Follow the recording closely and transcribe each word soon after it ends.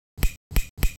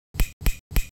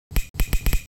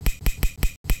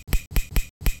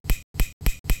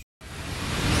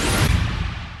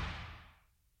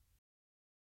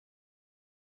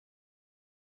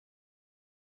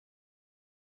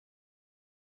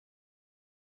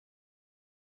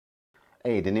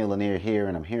Hey, Daniel Lanier here,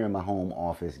 and I'm here in my home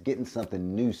office getting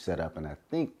something new set up, and I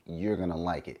think you're gonna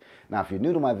like it. Now, if you're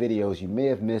new to my videos, you may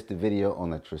have missed the video on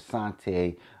the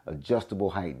Trisante adjustable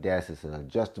height desk. It's an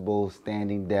adjustable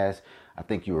standing desk. I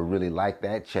think you will really like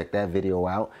that. Check that video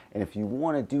out. And if you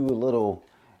want to do a little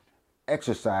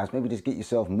exercise, maybe just get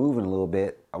yourself moving a little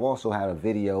bit, I've also had a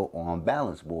video on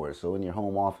balance boards. So in your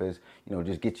home office,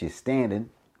 just get you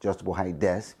standing, adjustable height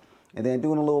desk, and then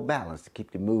doing a little balance to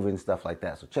keep you moving, stuff like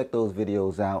that. So check those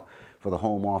videos out for the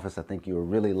home office. I think you'll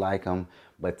really like them.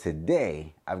 But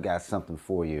today, I've got something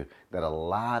for you that a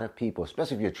lot of people,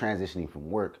 especially if you're transitioning from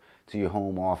work to your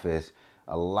home office,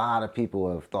 a lot of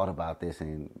people have thought about this,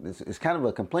 and it's kind of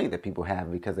a complaint that people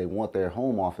have because they want their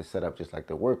home office set up just like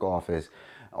their work office.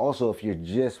 Also, if you're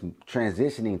just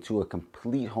transitioning to a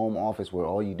complete home office where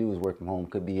all you do is work from home,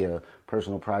 could be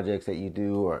personal projects that you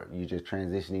do, or you're just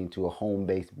transitioning to a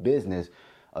home-based business,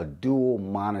 a dual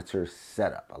monitor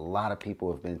setup. A lot of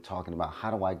people have been talking about,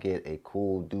 how do I get a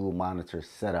cool dual monitor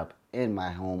setup in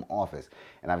my home office?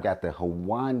 And I've got the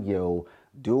Huanuo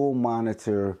dual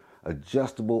monitor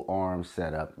adjustable arm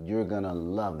setup. You're gonna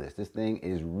love this. This thing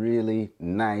is really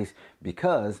nice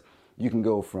because you can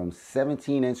go from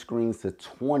 17-inch screens to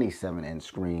 27-inch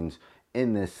screens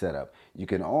in this setup. You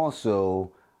can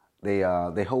also, they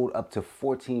hold up to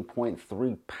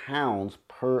 14.3 pounds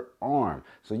per arm.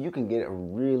 So you can get a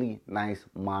really nice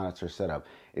monitor setup.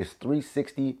 It's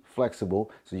 360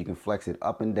 flexible, so you can flex it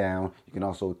up and down. You can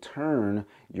also turn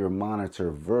your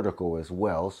monitor vertical as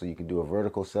well. So you can do a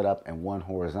vertical setup and one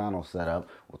horizontal setup.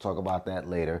 We'll talk about that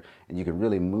later. And you can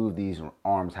really move these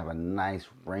arms, have a nice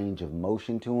range of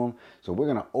motion to them. So we're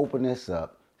gonna open this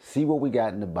up, see what we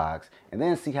got in the box, and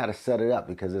then see how to set it up,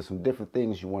 because there's some different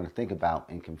things you want to think about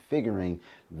in configuring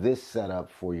this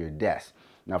setup for your desk.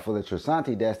 Now, for the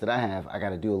Trisante desk that I have, I got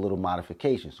to do a little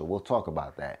modification, so we'll talk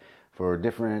about that. For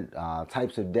different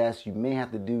types of desks, you may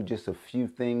have to do just a few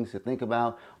things to think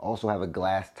about. Also have a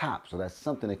glass top, so that's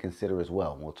something to consider as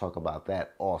well. We'll talk about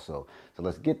that also. So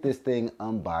let's get this thing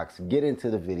unboxed, get into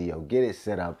the video, get it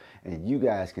set up, and you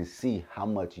guys can see how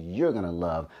much you're gonna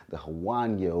love the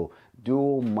Huanuo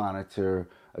dual monitor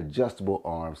adjustable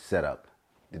arm setup.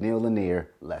 Daniel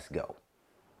Lanier, let's go.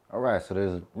 All right, so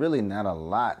there's really not a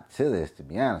lot to this, to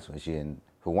be honest with you. And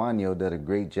Huanuo did a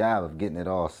great job of getting it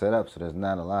all set up, so there's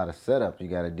not a lot of setup you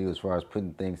got to do as far as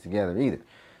putting things together either.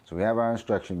 So we have our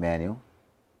instruction manual.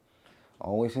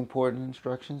 Always important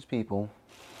instructions, people.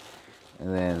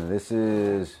 And then this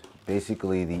is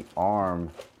basically the arm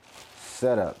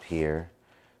setup here.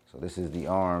 So this is the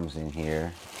arms in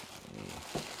here.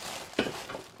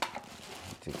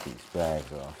 Take these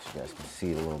bags off so you guys can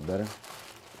see it a little better.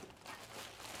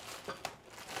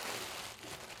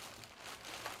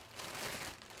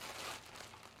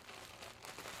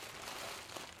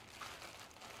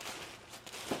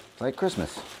 Like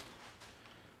Christmas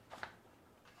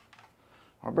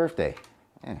or birthday.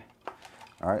 Yeah.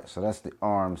 All right, so that's the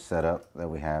arm setup that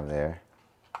we have there.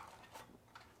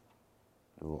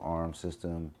 Dual arm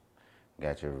system. You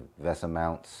got your VESA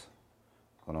mounts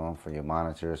going on for your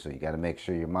monitor, so you got to make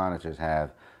sure your monitors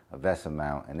have a VESA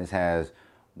mount, and this has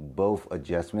both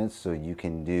adjustments, so you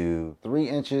can do 3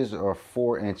 inches or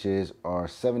 4 inches or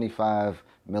 75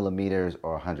 millimeters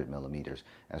or 100 millimeters.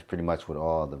 That's pretty much what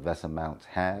all the VESA mounts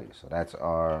have. So that's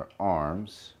our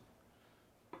arms.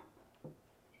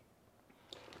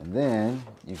 And then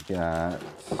you've got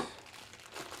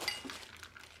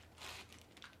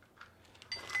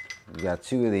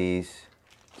two of these,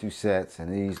 2 sets,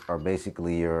 and these are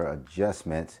basically your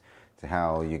adjustments to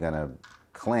how you're gonna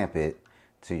clamp it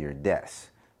to your desk.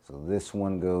 So this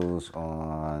one goes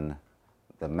on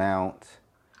the mount,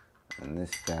 and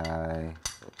this guy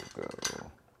will go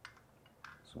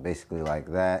so basically like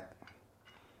that.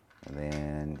 And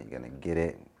then you're gonna get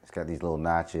it. It's got these little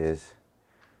notches,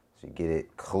 so you get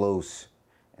it close,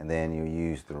 and then you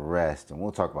use the rest. And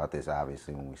we'll talk about this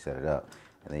obviously when we set it up.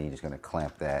 And then you're just gonna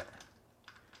clamp that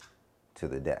to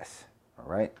the desk. All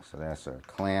right, so that's our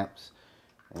clamps.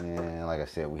 And like I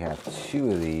said, we have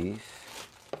 2 of these.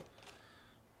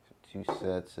 2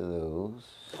 sets of those.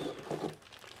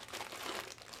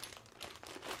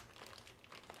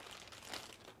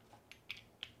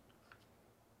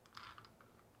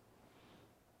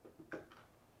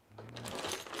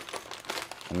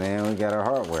 And then we got our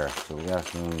hardware. So we got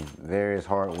some various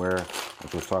hardware,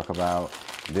 which we'll talk about.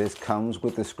 This comes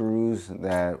with the screws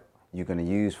that you're going to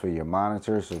use for your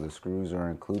monitor. So the screws are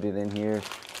included in here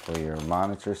for your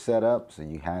monitor setup. So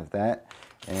you have that.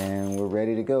 And we're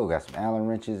ready to go. Got some Allen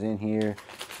wrenches in here.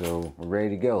 So we're ready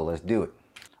to go. Let's do it.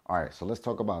 All right, so let's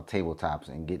talk about tabletops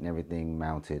and getting everything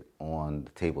mounted on the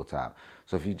tabletop.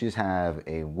 So if you just have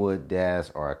a wood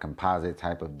desk or a composite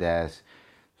type of desk,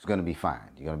 it's going to be fine.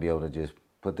 You're going to be able to just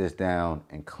put this down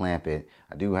and clamp it.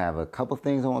 I do have a couple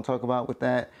things I want to talk about with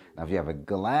that. Now, if you have a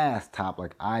glass top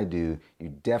like I do, you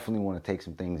definitely want to take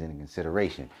some things into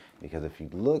consideration, because if you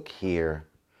look here,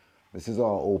 this is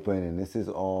all open and this is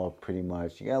all pretty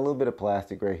much, you got a little bit of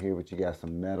plastic right here, but you got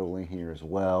some metal in here as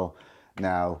well.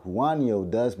 Now,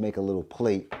 Huanuo does make a little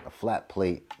plate, a flat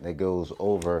plate that goes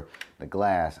over the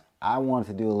glass. I wanted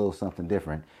to do a little something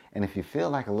different. And if you feel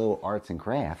like a little arts and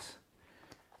crafts,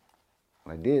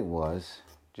 what I did was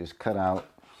just cut out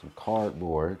some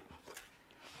cardboard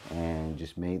and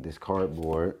just made this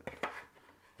cardboard,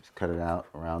 just cut it out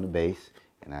around the base,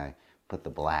 and I put the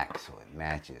black so it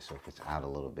matches. So if it's out a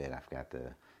little bit, I've got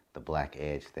the black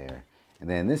edge there. And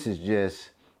then this is just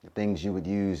the things you would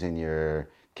use in your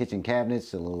kitchen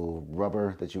cabinets, a little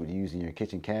rubber that you would use in your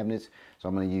kitchen cabinets. So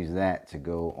I'm going to use that to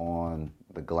go on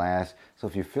the glass. So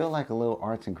if you feel like a little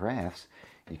arts and crafts,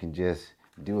 you can just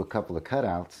do a couple of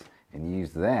cutouts and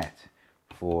use that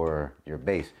for your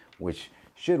base, which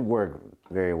should work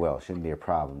very well. Shouldn't be a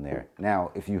problem there.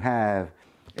 Now, if you have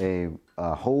a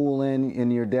hole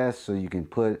in your desk so you can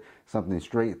put something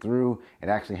straight through, it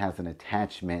actually has an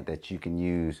attachment that you can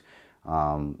use,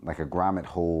 like a grommet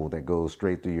hole that goes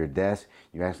straight through your desk.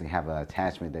 You actually have an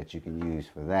attachment that you can use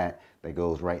for that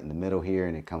goes right in the middle here,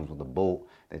 and it comes with a bolt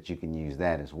that you can use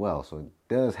that as well. So it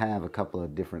does have a couple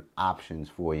of different options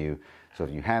for you. So if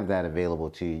you have that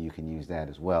available to you, you can use that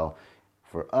as well.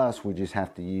 For us, we just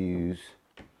have to use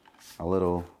a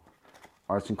little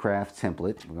arts and crafts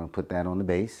template. We're going to put that on the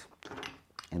base,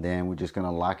 and then we're just going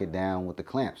to lock it down with the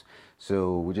clamps.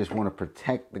 So we just want to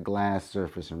protect the glass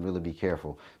surface and really be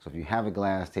careful. So if you have a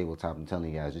glass tabletop, I'm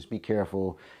telling you guys, just be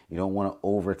careful. You don't want to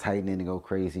over tighten it and go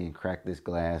crazy and crack this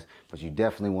glass, but you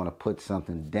definitely want to put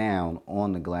something down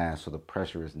on the glass so the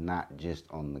pressure is not just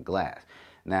on the glass.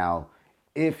 Now,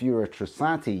 if you're a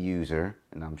Trisante user,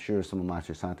 and I'm sure some of my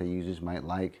Trisante users might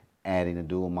like adding a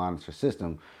dual monitor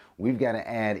system, we've got to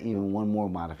add even one more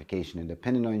modification, and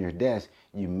depending on your desk,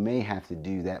 you may have to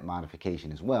do that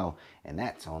modification as well, and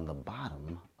that's on the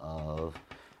bottom of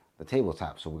the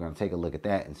tabletop. So we're going to take a look at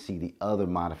that and see the other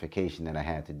modification that I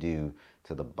had to do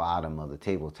to the bottom of the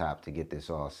tabletop to get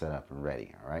this all set up and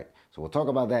ready. All right, so we'll talk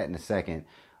about that in a second.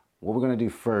 What we're going to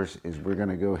do first is we're going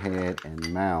to go ahead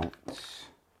and mount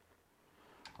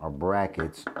our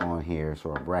brackets on here,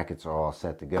 so our brackets are all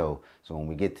set to go. So when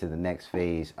we get to the next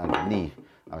phase underneath,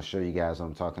 I'll show you guys what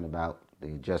I'm talking about, the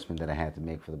adjustment that I had to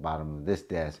make for the bottom of this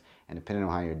desk. And depending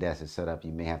on how your desk is set up,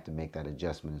 you may have to make that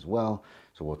adjustment as well.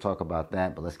 So we'll talk about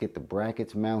that, but let's get the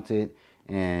brackets mounted,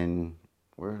 and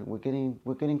we're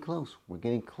getting close. We're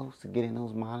getting close to getting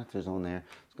those monitors on there.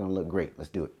 It's gonna look great. Let's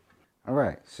do it. All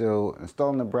right, so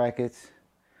installing the brackets,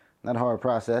 not a hard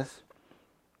process.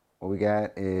 What we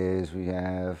got is we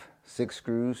have 6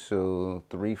 screws, so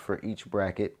 3 for each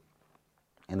bracket,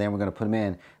 and then we're going to put them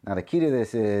in. Now the key to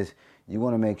this is you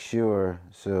want to make sure,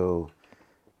 so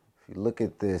if you look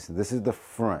at this, this is the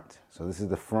front. So this is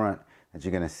the front that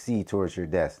you're going to see towards your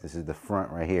desk. This is the front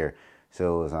right here.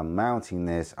 So as I'm mounting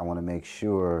this, I want to make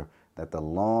sure that the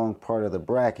long part of the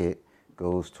bracket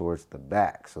goes towards the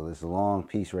back. So this long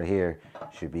piece right here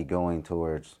should be going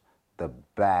towards the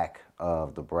back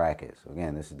of the bracket. So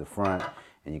again, this is the front,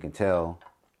 and you can tell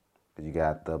that you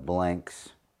got the blanks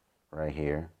right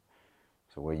here.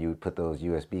 So where you would put those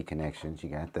USB connections, you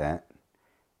got that.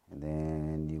 And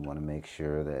then you want to make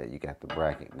sure that you got the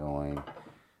bracket going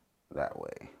that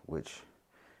way, which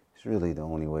is really the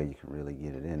only way you can really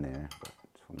get it in there. But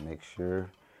just want to make sure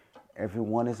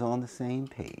everyone is on the same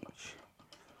page.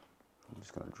 I'm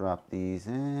just going to drop these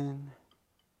in.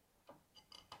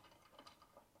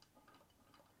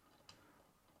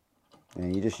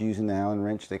 And you're just using the Allen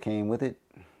wrench that came with it.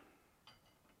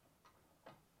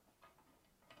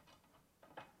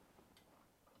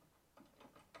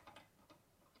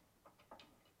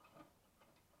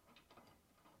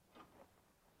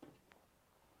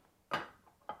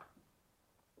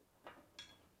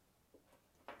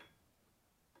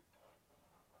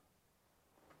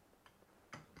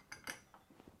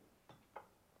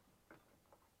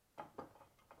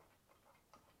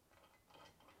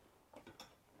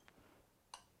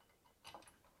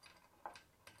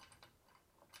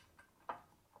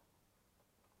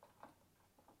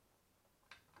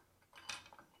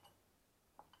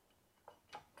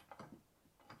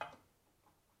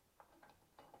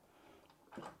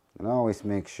 And I always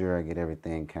make sure I get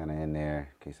everything kind of in there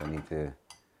in case I need to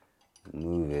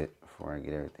move it before I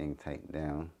get everything tightened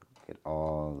down. Get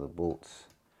all the bolts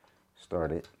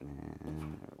started.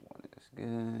 And everyone is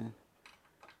good.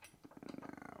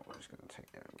 Now we're just going to take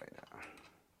everybody down.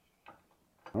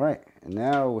 All right, and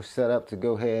now we're set up to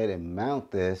go ahead and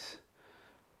mount this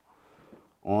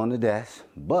on the desk,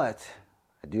 but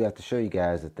I do have to show you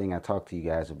guys the thing I talked to you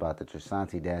guys about, the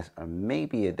Trisante desk, or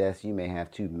maybe a desk you may have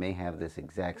too, may have this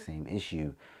exact same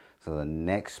issue. So the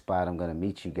next spot I'm going to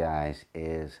meet you guys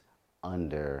is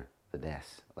under the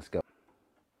desk. Let's go.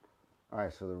 All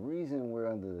right, so the reason we're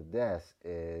under the desk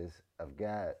is I've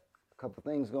got a couple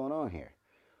things going on here.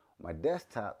 My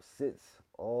desktop sits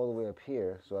all the way up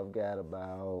here, so I've got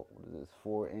about, what is this,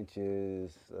 4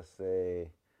 inches, let's say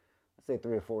 3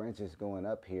 or 4 inches going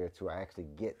up here to actually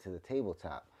get to the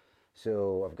tabletop.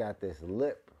 So I've got this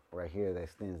lip right here that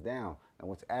extends down. And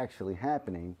what's actually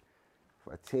happening,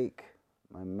 if I take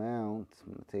my mount,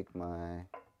 I'm going to take my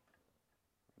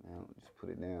mount, just put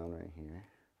it down right here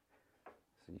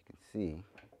so you can see.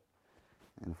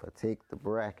 And if I take the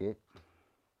bracket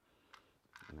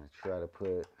and I try to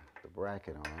put the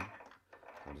bracket on,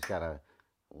 I just got to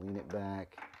lean it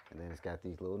back, and then it's got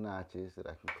these little notches that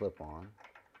I can clip on.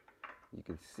 You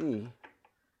can see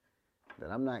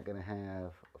that I'm not going to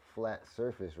have a flat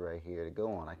surface right here to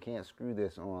go on. I can't screw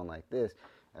this on like this.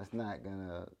 That's not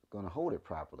gonna hold it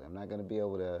properly. I'm not going to be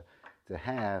able to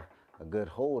have a good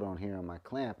hold on here on my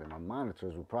clamp, and my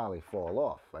monitors will probably fall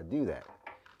off if I do that.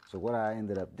 So what I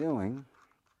ended up doing,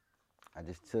 I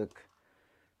just took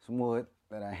some wood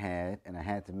that I had, and I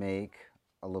had to make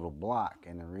a little block.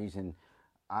 And the reason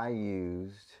I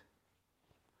used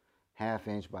 1/2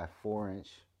 inch by 4 inch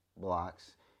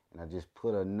blocks, and I just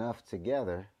put enough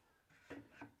together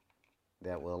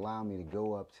that will allow me to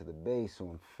go up to the base. So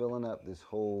I'm filling up this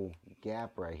whole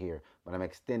gap right here, but I'm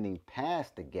extending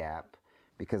past the gap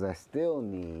because I still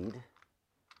need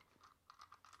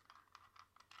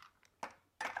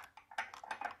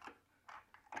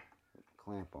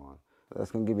clamp on. So that's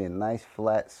going to give me a nice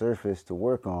flat surface to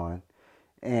work on,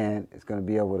 and it's going to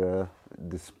be able to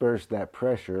disperse that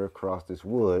pressure across this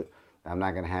wood. I'm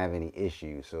not going to have any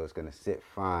issues, so it's going to sit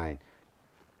fine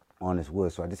on this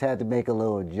wood. So I just had to make a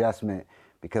little adjustment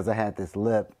because I had this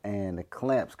lip and the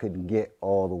clamps couldn't get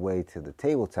all the way to the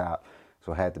tabletop,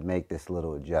 so I had to make this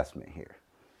little adjustment here.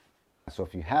 So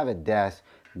if you have a desk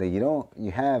that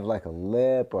you have like a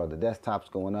lip, or the desktop's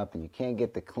going up and you can't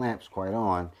get the clamps quite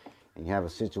on, and you have a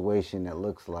situation that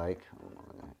looks like,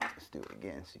 let's do it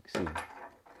again so you can see.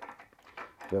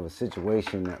 If you have a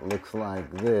situation that looks like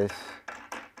this,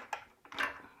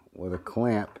 where the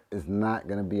clamp is not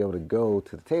going to be able to go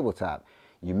to the tabletop,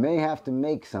 you may have to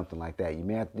make something like that. You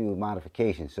may have to do a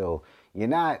modification. So you're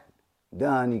not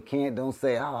done. Don't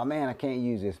say, oh man, I can't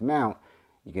use this mount.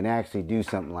 You can actually do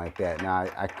something like that. Now,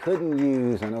 I couldn't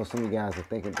use, I know some of you guys are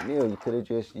thinking, Neil, you could have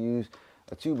just used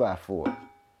a 2x4.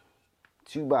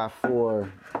 2x4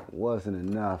 wasn't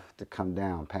enough to come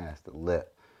down past the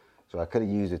lip. So I could have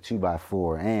used a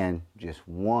 2x4 and just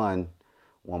one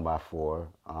 1x4,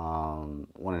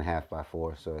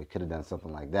 1.5x4, so I could have done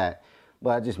something like that.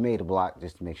 But I just made a block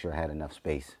just to make sure I had enough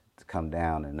space to come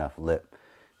down, enough lip.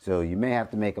 So you may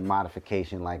have to make a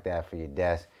modification like that for your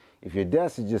desk. If your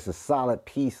desk is just a solid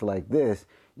piece like this,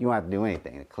 you don't have to do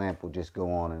anything. The clamp will just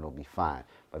go on and it'll be fine.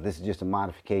 But this is just a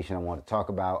modification I want to talk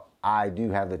about. I do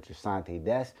have the Trisante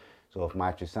desk, so if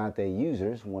my Trisante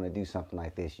users want to do something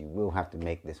like this, you will have to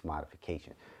make this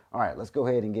modification. All right, let's go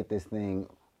ahead and get this thing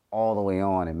all the way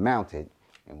on and mounted,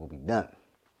 and we'll be done.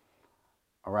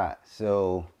 All right,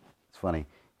 so it's funny,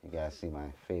 you guys see my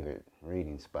favorite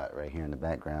reading spot right here in the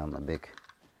background, my big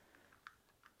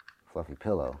fluffy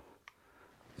pillow.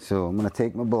 So I'm going to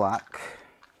take my block,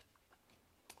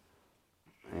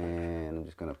 and I'm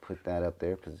just going to put that up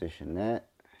there, position that.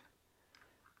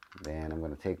 Then I'm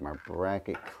going to take my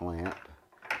bracket clamp,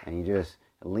 and you just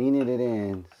leaning it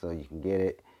in so you can get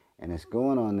it, and it's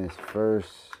going on this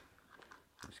first.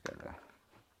 I'm just got to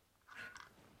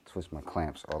twist my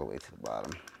clamps all the way to the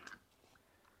bottom.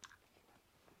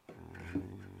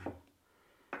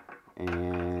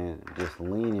 And just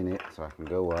leaning it so I can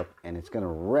go up, and it's going to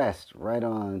rest right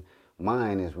on,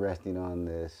 mine is resting on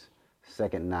this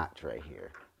second notch right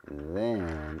here. And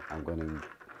then I'm going to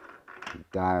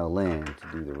dial in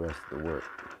to do the rest of the work.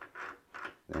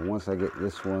 And once I get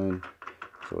this one,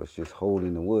 so it's just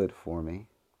holding the wood for me,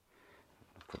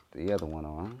 put the other one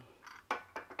on,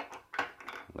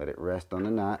 let it rest on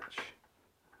the notch,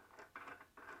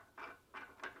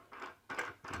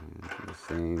 and do the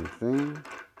same thing.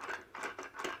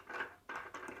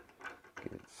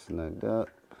 Get it snugged up.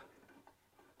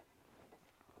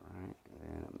 Alright, and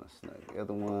then I'm going to snug the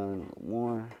other one a little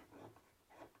more.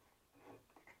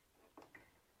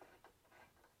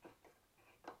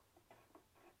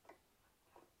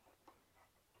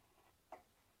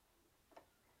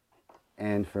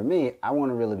 And for me, I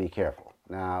want to really be careful.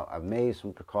 Now, I've made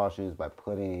some precautions by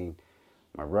putting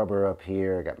my rubber up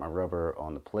here. I got my rubber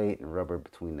on the plate and rubber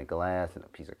between the glass and a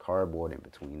piece of cardboard in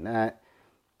between that.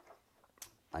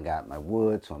 I got my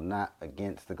wood, so I'm not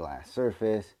against the glass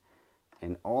surface.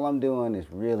 And all I'm doing is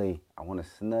really, I want to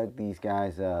snug these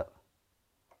guys up.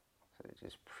 So they're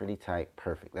just pretty tight.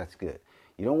 Perfect. That's good.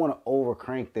 You don't want to over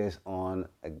crank this on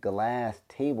a glass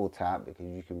tabletop because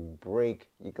you can break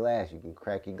your glass. You can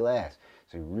crack your glass.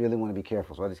 So you really want to be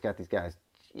careful. So I just got these guys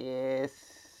just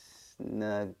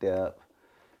snugged up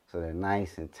so they're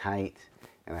nice and tight.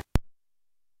 And I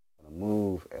don't want to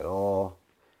move at all.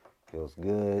 Feels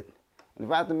good. And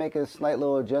if I have to make a slight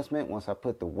little adjustment, once I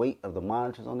put the weight of the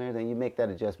monitors on there, then you make that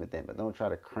adjustment then. But don't try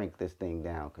to crank this thing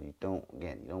down because you don't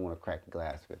want to crack the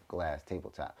glass with glass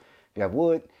tabletop. If you have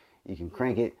wood, you can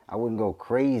crank it. I wouldn't go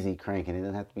crazy cranking it. It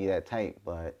doesn't have to be that tight,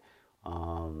 but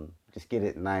just get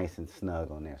it nice and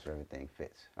snug on there so everything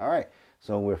fits. All right,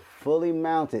 so we're fully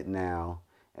mounted now.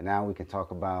 And now we can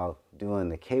talk about doing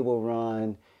the cable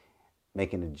run,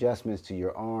 making adjustments to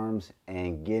your arms,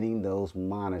 and getting those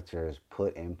monitors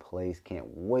put in place. Can't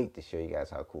wait to show you guys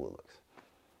how cool it looks.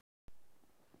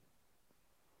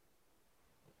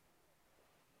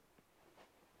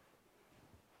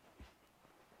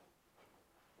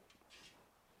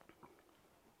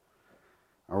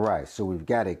 All right, so we've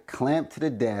got it clamped to the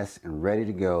desk and ready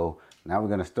to go. Now we're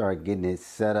gonna start getting it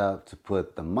set up to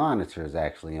put the monitors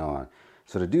actually on.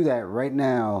 So to do that right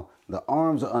now, the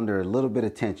arms are under a little bit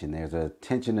of tension. There's a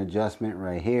tension adjustment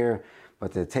right here,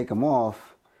 but to take them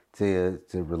off, to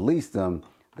release them,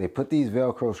 they put these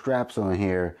Velcro straps on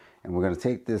here, and we're gonna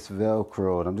take this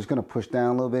Velcro, and I'm just gonna push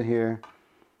down a little bit here,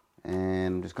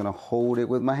 and I'm just gonna hold it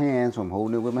with my hand. So I'm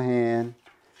holding it with my hand,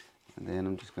 and then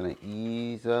I'm just gonna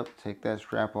ease up, take that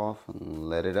strap off and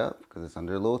let it up, because it's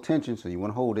under a little tension, so you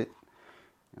wanna hold it.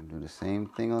 And do the same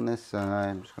thing on this side.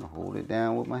 I'm just gonna hold it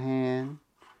down with my hand,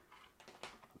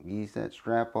 ease that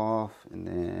strap off, and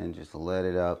then just let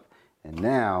it up. And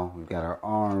now we've got our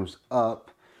arms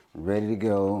up, ready to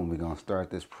go, and we're gonna start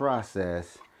this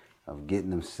process of getting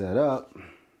them set up.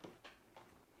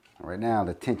 Right now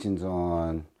the tension's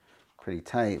on pretty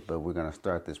tight, but we're gonna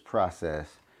start this process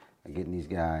of getting these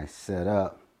guys set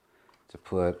up to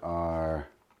put our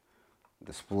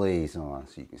displays on.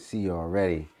 So you can see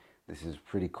already, this is a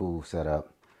pretty cool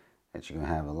setup that you're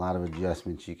gonna have a lot of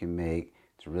adjustments you can make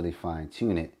to really fine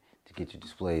tune it to get your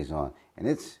displays on. And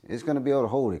it's gonna be able to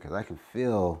hold it because I can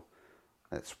feel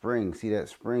that spring. See that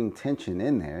spring tension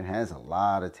in there? It has a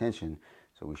lot of tension.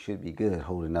 So we should be good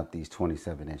holding up these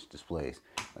 27-inch displays.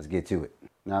 Let's get to it.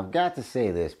 Now I've got to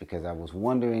say this because I was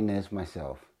wondering this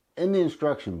myself. In the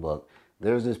instruction book,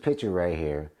 there's this picture right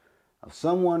here of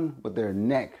someone with their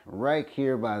neck right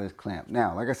here by this clamp.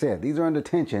 Now, like I said, these are under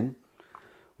tension,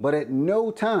 but at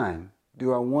no time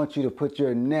do I want you to put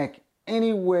your neck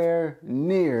anywhere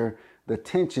near the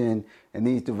tension in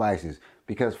these devices,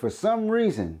 because for some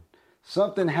reason,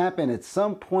 something happened at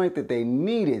some point that they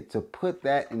needed to put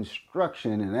that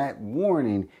instruction and that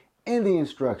warning in the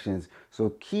instructions.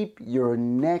 So keep your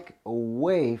neck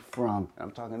away from, I'm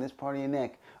talking this part of your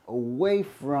neck, away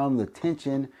from the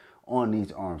tension on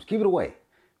these arms. Keep it away,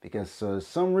 because for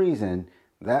some reason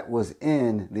that was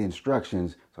in the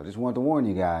instructions. So I just wanted to warn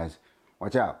you guys,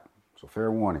 watch out. So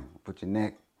fair warning, put your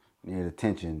neck near the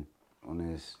tension on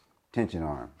this tension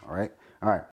arm. All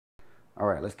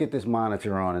right, let's get this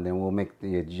monitor on, and then we'll make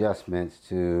the adjustments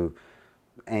to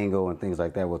angle and things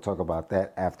like that. We'll talk about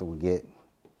that after we get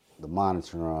the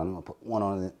monitor on. I'm gonna put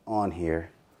one on here,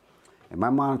 and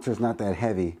my monitor is not that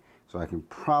heavy, so I can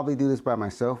probably do this by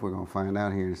myself. We're gonna find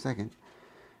out here in a second.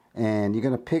 And you're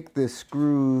gonna pick the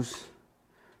screws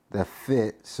that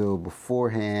fit. So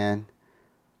beforehand,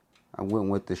 I went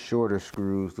with the shorter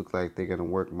screws. Look like they're gonna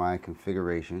work my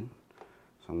configuration.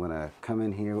 So I'm gonna come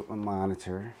in here with my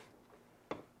monitor,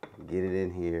 get it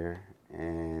in here,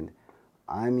 and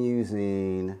I'm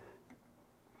using,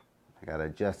 I gotta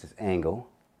adjust this angle.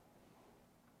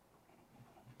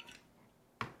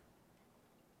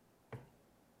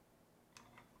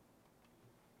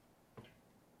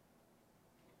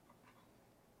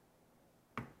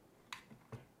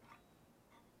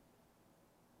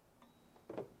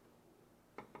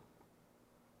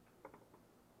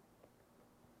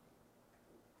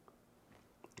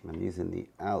 I'm using the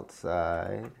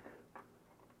outside,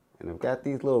 and I've got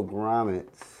these little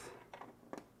grommets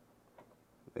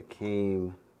that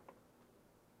came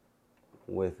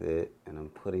with it, and I'm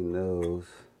putting those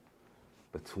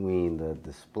between the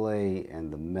display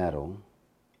and the metal.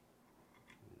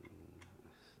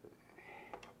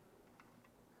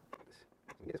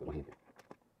 Yes, one hand.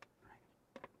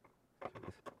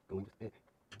 Going just a bit.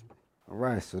 All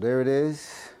right, so there it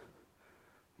is.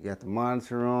 You got the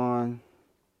monitor on.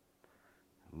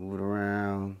 Move it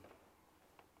around.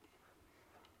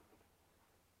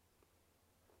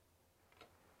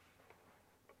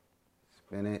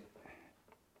 Spin it.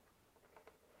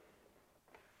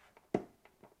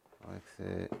 Flex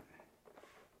it.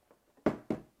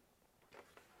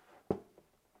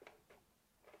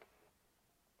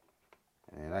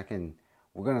 And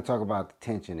we're going to talk about the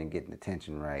tension and getting the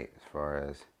tension right as far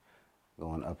as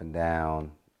going up and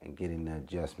down and getting the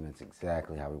adjustments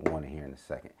exactly how we want it here in a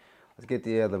second. Let's get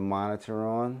the other monitor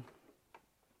on.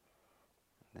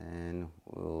 And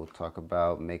we'll talk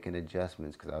about making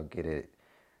adjustments because I'll get it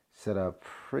set up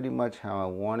pretty much how I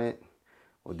want it.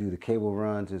 We'll do the cable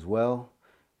runs as well.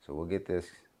 So we'll get this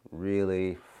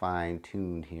really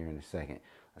fine-tuned here in a second.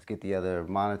 Let's get the other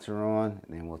monitor on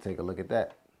and then we'll take a look at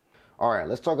that. All right,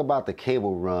 let's talk about the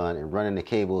cable run and running the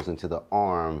cables into the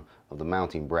arm of the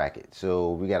mounting bracket.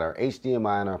 So we got our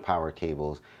HDMI and our power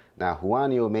cables. Now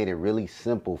Huanuo made it really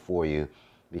simple for you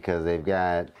because they've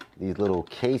got these little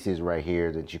cases right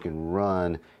here that you can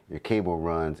run your cable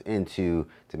runs into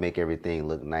to make everything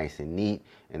look nice and neat.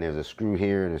 And there's a screw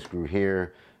here and a screw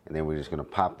here. And then we're just gonna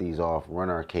pop these off,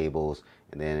 run our cables,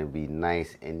 and then it'll be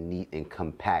nice and neat and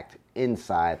compact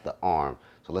inside the arm.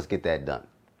 So let's get that done.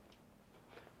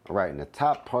 All right, in the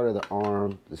top part of the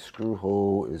arm, the screw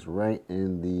hole is right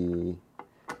in the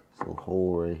little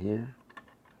hole right here.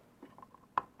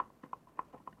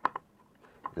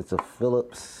 It's a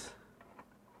Phillips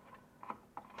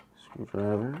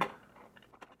screwdriver.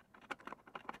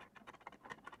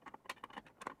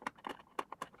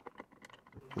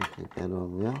 Take that all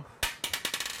the way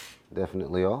off.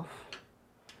 Definitely off.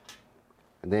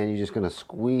 And then you're just going to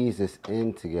squeeze this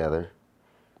in together.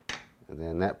 And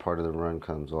then that part of the run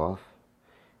comes off.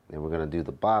 Then we're going to do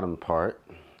the bottom part.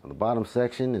 On the bottom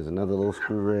section is another little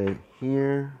screw right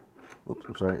here. Oops,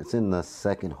 I'm sorry. It's in the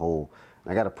second hole.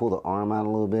 I got to pull the arm out a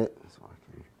little bit so I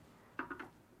can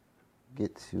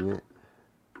get to it.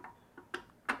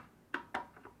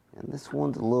 And this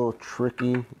one's a little tricky.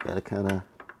 You got to kind of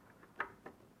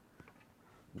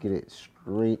get it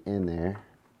straight in there.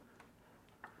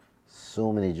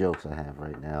 So many jokes I have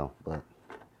right now, but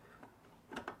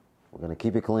we're going to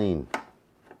keep it clean.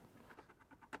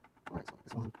 All right, so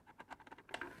this one.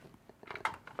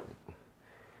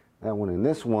 That one and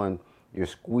this one, you're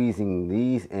squeezing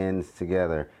these ends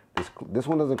together. This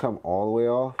one doesn't come all the way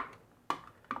off.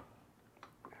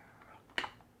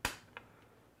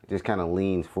 It just kind of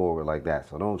leans forward like that.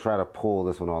 So don't try to pull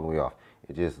this one all the way off.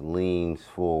 It just leans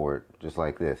forward just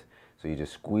like this. So you're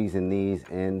just squeezing these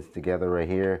ends together right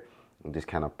here and just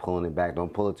kind of pulling it back.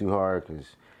 Don't pull it too hard because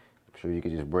I'm sure you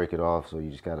could just break it off. So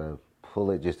you just got to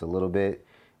pull it just a little bit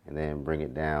and then bring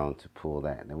it down to pull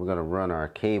that. Then we're going to run our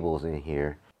cables in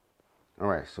here. All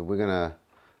right, so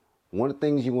one of the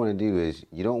things you want to do is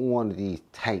you don't want these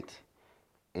tight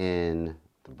in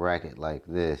the bracket like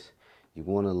this. You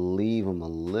want to leave them a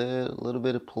little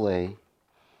bit of play.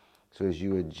 So as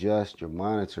you adjust your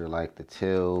monitor, like the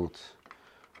tilt,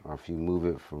 or if you move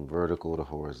it from vertical to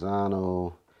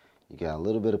horizontal, you got a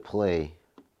little bit of play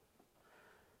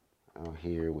out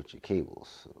here with your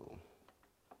cables. So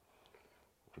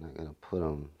I'm not gonna put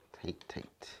them tight in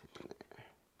there.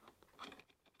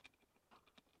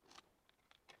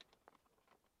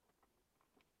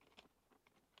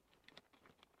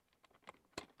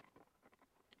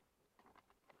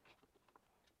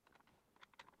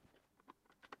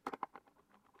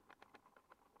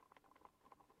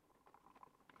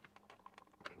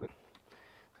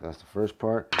 That's the first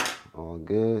part, all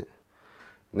good.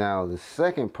 Now the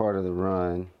second part of the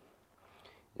run,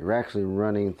 you're actually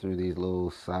running through these little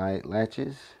side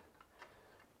latches.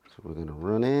 So we're gonna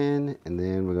run in and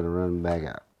then we're gonna run back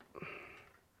out.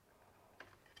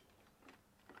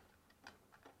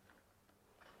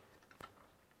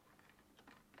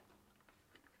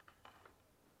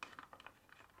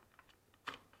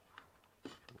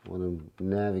 What I'm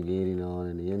navigating on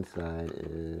in the inside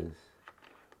is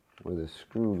where the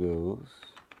screw goes.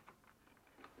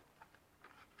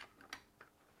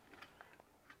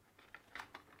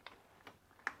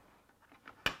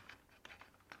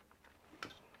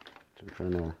 So I'm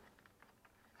trying to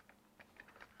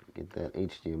get that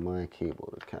HDMI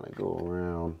cable to kind of go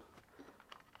around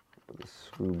where the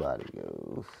screw body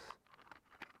goes.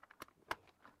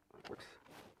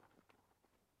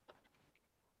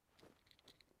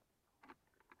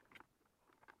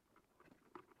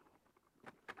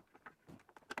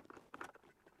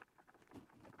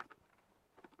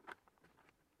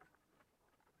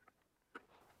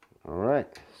 All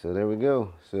right, so there we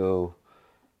go. So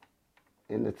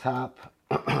in the top,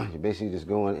 you're basically just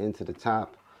going into the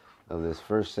top of this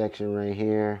first section right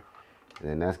here, and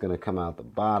then that's going to come out the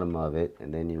bottom of it,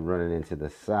 and then you're running into the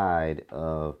side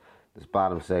of this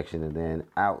bottom section and then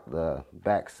out the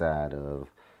back side of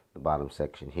the bottom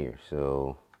section here.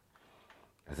 So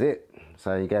that's it.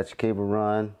 So you got your cable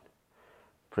run.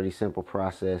 Pretty simple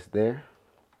process there.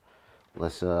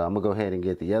 Let's I'm gonna go ahead and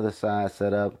get the other side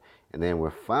set up, and then we're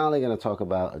finally gonna talk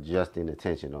about adjusting the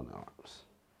tension on the arms.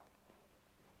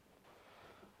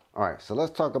 All right, so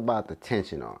let's talk about the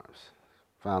tension arms.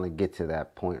 Finally get to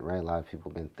that point, right? A lot of people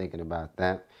have been thinking about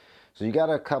that. So you got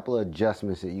a couple of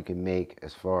adjustments that you can make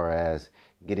as far as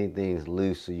getting things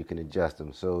loose so you can adjust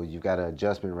them. So you've got an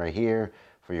adjustment right here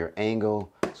for your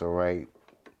angle. So right,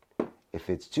 if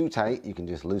it's too tight, you can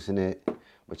just loosen it,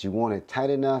 but you want it tight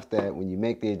enough that when you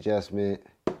make the adjustment,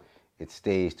 it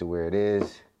stays to where it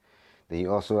is. Then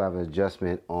you also have an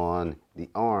adjustment on the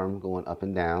arm going up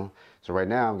and down. So right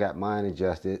now I've got mine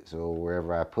adjusted, so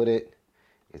wherever I put it,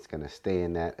 it's gonna stay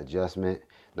in that adjustment.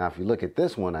 Now, if you look at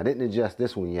this one, I didn't adjust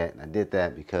this one yet, and I did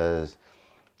that because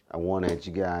I wanted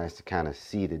you guys to kind of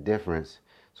see the difference.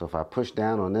 So if I push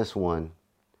down on this one,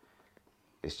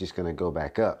 it's just gonna go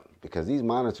back up because these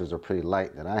monitors are pretty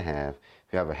light that I have.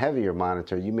 If you have a heavier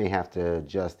monitor, you may have to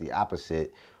adjust the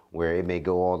opposite where it may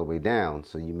go all the way down.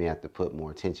 So you may have to put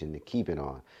more tension to keep it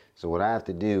on. So what I have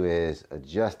to do is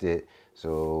adjust it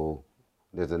so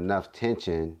there's enough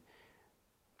tension,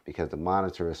 because the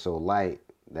monitor is so light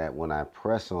that when I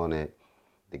press on it,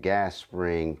 the gas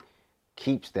spring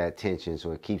keeps that tension,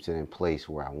 so it keeps it in place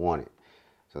where I want it.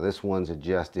 So this one's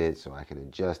adjusted, so I can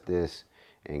adjust this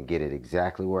and get it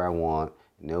exactly where I want,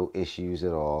 no issues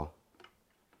at all.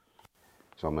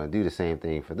 So I'm gonna do the same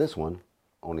thing for this one.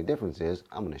 Only difference is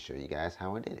I'm gonna show you guys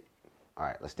how I did it. All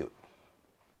right, let's do it.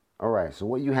 All right, so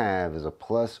what you have is a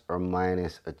plus or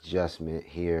minus adjustment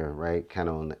here, right? Kind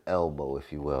of on the elbow,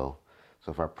 if you will.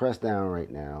 So if I press down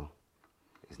right now,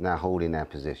 it's not holding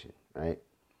that position, right?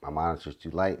 My monitor's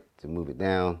too light to move it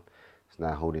down. It's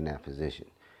not holding that position.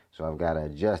 So I've got to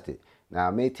adjust it. Now,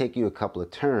 it may take you a couple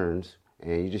of turns,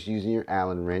 and you're just using your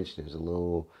Allen wrench. There's a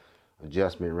little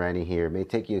adjustment right in here. It may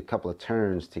take you a couple of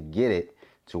turns to get it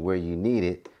to where you need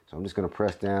it. So I'm just going to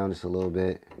press down just a little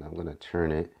bit, and I'm going to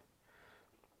turn it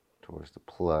towards the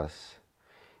plus.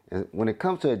 And when it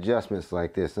comes to adjustments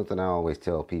like this, something I always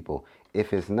tell people,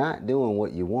 if it's not doing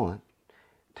what you want,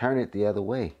 turn it the other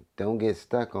way. Don't get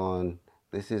stuck on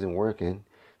this isn't working.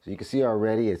 So you can see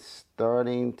already it's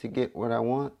starting to get what I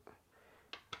want.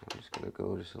 I'm just gonna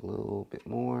go just a little bit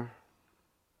more.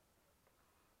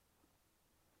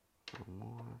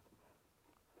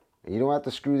 And you don't have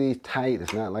to screw these tight.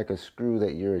 It's not like a screw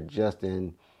that you're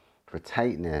adjusting for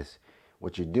tightness.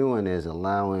 What you're doing is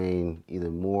allowing either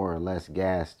more or less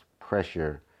gas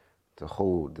pressure to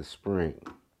hold the spring.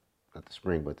 Not the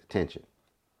spring, but the tension.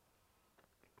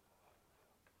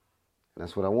 And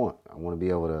that's what I want. I want to be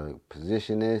able to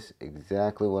position this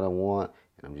exactly what I want.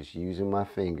 And I'm just using my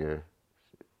finger.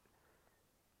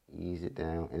 Ease it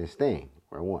down. And it's staying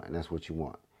where I want. And that's what you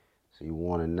want. So you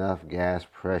want enough gas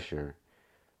pressure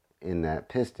in that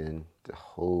piston to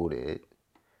hold it,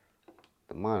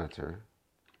 the monitor,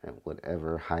 at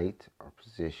whatever height or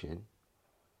position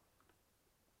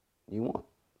you want.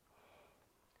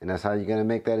 And that's how you're going to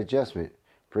make that adjustment.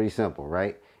 Pretty simple,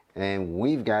 right? And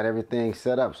we've got everything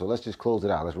set up. So let's just close it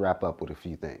out. Let's wrap up with a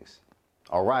few things.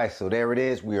 All right, so there it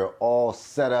is. We are all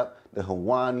set up. The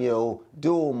Huanuo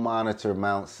dual monitor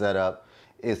mount setup.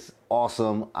 It's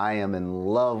awesome. I am in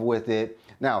love with it.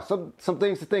 Now, some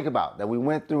things to think about that we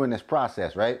went through in this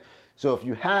process, right? So if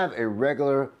you have a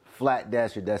regular flat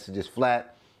desk, your desk is just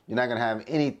flat, you're not gonna have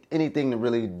anything to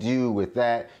really do with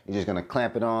that. You're just gonna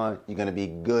clamp it on. You're gonna be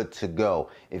good to go.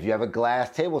 If you have a glass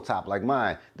tabletop like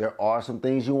mine, there are some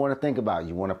things you wanna think about.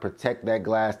 You wanna protect that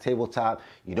glass tabletop.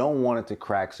 You don't want it to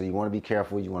crack, so you wanna be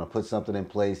careful. You wanna put something in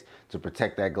place to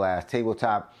protect that glass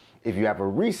tabletop. If you have a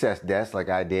recessed desk like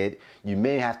I did, you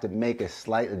may have to make a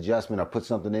slight adjustment or put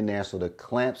something in there so the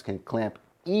clamps can clamp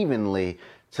evenly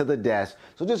to the desk.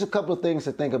 So just a couple of things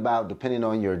to think about depending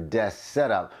on your desk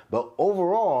setup. But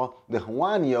overall, the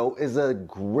Huanuo is a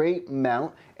great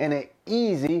mount and an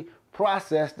easy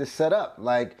process to set up.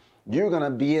 Like, you're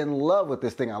gonna be in love with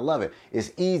this thing. I love it.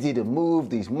 It's easy to move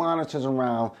these monitors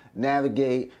around,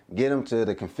 navigate, get them to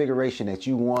the configuration that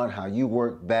you want, how you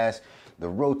work best. The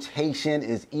rotation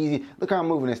is easy. Look how I'm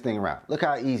moving this thing around. Look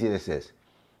how easy this is.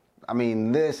 I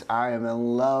mean, I am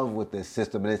in love with this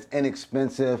system, and it's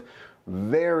inexpensive,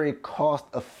 very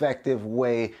cost-effective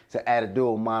way to add a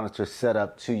dual monitor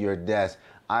setup to your desk.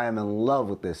 I am in love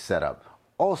with this setup.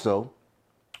 Also,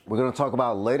 we're going to talk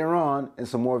about later on in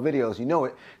some more videos. You know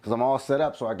it, because I'm all set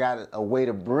up. So I got a way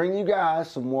to bring you guys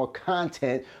some more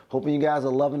content. Hoping you guys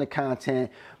are loving the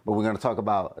content. But we're going to talk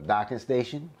about a docking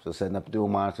station, so setting up a dual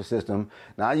monitor system.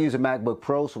 Now I use a MacBook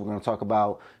Pro, so we're going to talk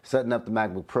about setting up the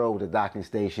MacBook Pro with a docking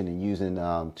station and using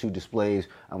 2 displays.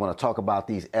 I'm going to talk about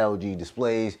these LG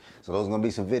displays. So those are going to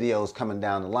be some videos coming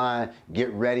down the line.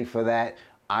 Get ready for that.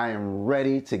 I am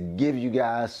ready to give you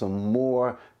guys some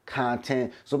more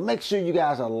content. So make sure you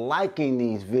guys are liking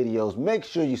these videos. Make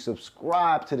sure you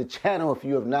subscribe to the channel if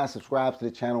you have not subscribed to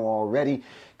the channel already,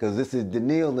 because this is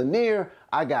Daniil Lanier.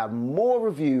 I got more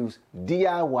reviews,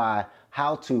 DIY,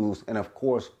 how-tos, and of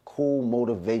course, cool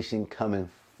motivation coming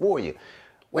for you.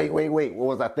 Wait, what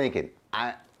was I thinking?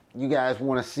 You guys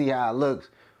want to see how it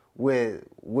looks with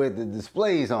the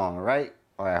displays on, right?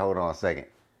 All right, hold on a second.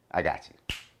 I got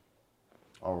you.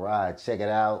 All right, check it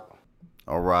out.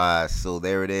 All right, so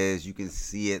there it is. You can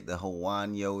see it. The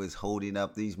Huanuo is holding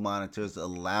up these monitors,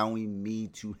 allowing me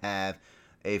to have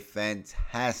a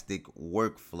fantastic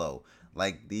workflow.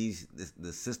 Like the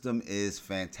system is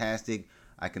fantastic.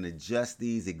 I can adjust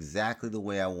these exactly the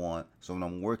way I want. So when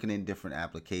I'm working in different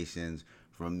applications,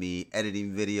 from me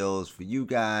editing videos for you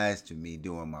guys to me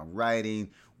doing my writing,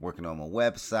 working on my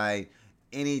website,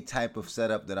 any type of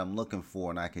setup that I'm looking for,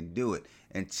 and I can do it.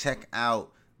 And check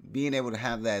out being able to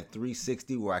have that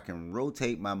 360 where I can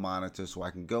rotate my monitor so I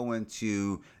can go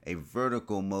into a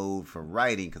vertical mode for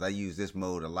writing, because I use this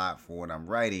mode a lot for when I'm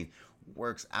writing.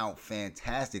 Works out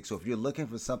fantastic. So if you're looking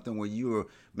for something where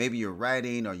maybe you're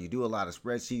writing or you do a lot of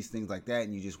spreadsheets, things like that,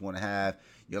 and you just want to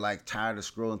you're like tired of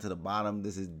scrolling to the bottom,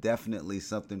 this is definitely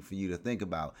something for you to think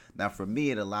about. Now for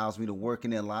me, it allows me to work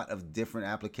in a lot of different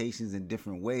applications in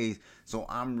different ways. So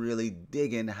I'm really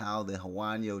digging how the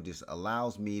Huanuo just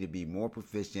allows me to be more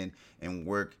proficient and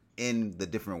work in the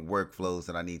different workflows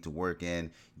that I need to work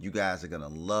in. You guys are gonna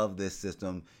love this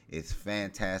system. It's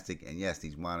fantastic. And yes,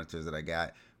 these monitors that I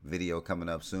got, video coming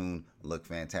up soon, look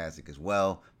fantastic as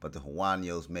well. But the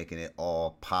Huanuo's making it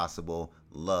all possible.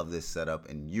 Love this setup,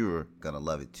 and you're gonna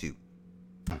love it too.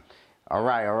 All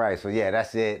right. So yeah,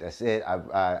 that's it.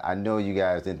 I know you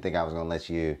guys didn't think I was gonna let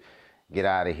you get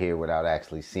out of here without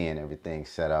actually seeing everything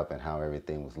set up and how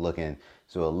everything was looking.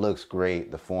 So it looks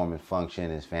great. The form and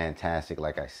function is fantastic,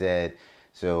 like I said.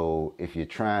 So if you're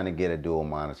trying to get a dual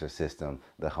monitor system,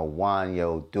 the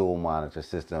Huanuo dual monitor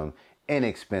system,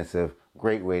 inexpensive,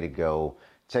 great way to go.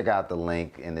 Check out the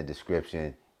link in the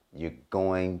description. You're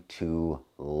going to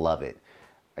love it.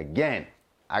 Again,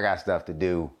 I got stuff to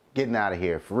do. Getting out of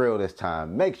here for real this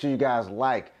time. Make sure you guys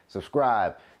like,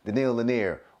 subscribe. Daniil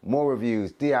Lanier. More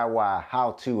reviews, DIY,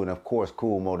 how to, and of course,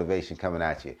 cool motivation coming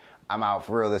at you. I'm out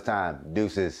for real this time.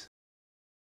 Deuces.